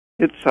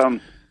It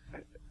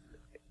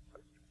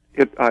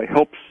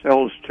helps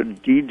cells to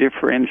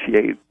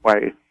de-differentiate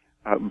by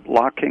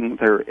blocking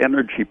their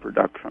energy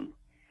production.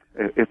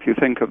 If you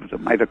think of the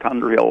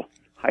mitochondrial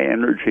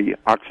high-energy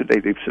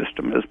oxidative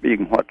system as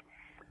being what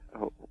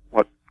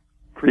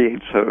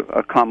creates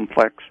a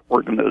complex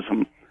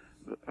organism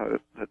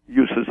that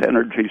uses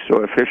energy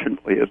so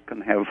efficiently it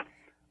can have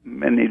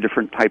many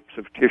different types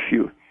of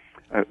tissue.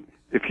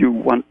 If you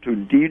want to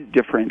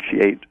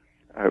de-differentiate,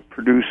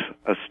 produce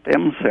a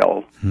stem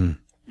cell,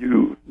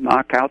 you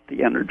knock out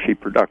the energy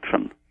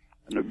production,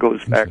 and it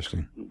goes back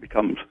and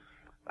becomes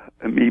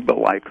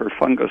amoeba-like or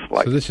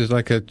fungus-like. So this is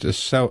like a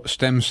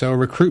stem cell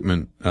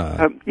recruitment.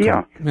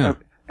 Yeah.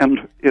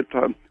 And it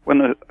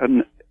when a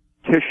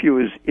tissue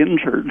is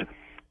injured,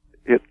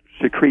 it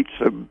secretes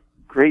a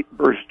great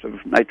burst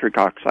of nitric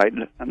oxide,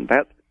 and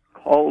that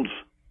calls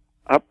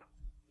up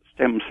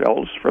stem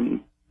cells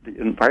from the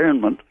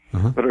environment,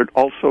 but it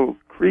also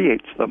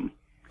creates them.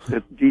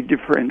 It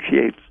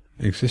de-differentiates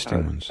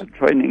existing ones,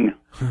 adjoining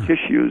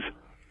tissues,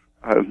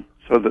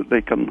 so that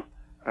they can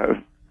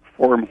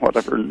form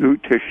whatever new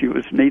tissue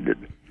is needed.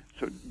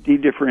 So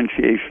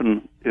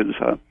de-differentiation is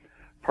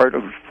part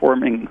of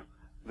forming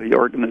the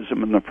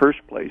organism in the first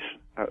place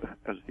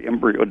as the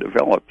embryo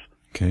develops.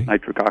 Okay.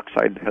 Nitric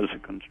oxide has a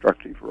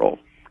constructive role.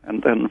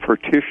 And then for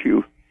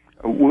tissue,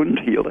 wound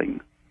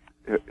healing,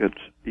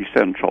 it's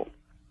essential.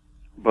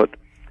 But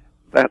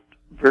that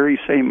very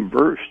same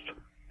burst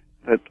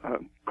that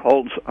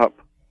calls up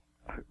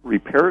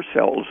repair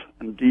cells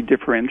and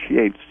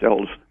de-differentiates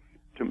cells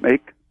to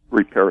make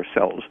repair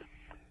cells,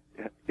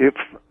 if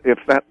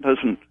that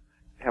doesn't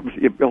have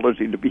the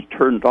ability to be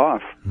turned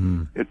off,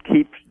 it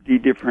keeps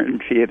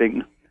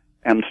de-differentiating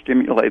and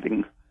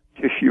stimulating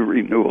tissue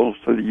renewal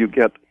so that you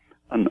get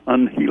an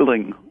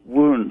unhealing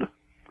wound.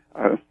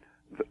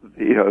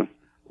 The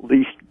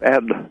least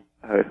bad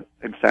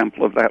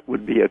example of that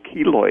would be a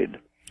keloid,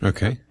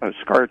 a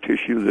scar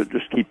tissue that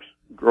just keeps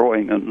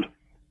growing and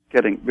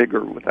getting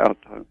bigger without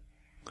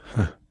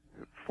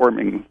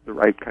forming the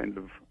right kind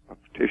of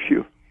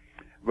tissue.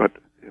 But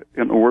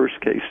in the worst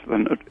case,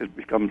 then it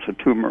becomes a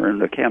tumor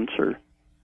and a cancer.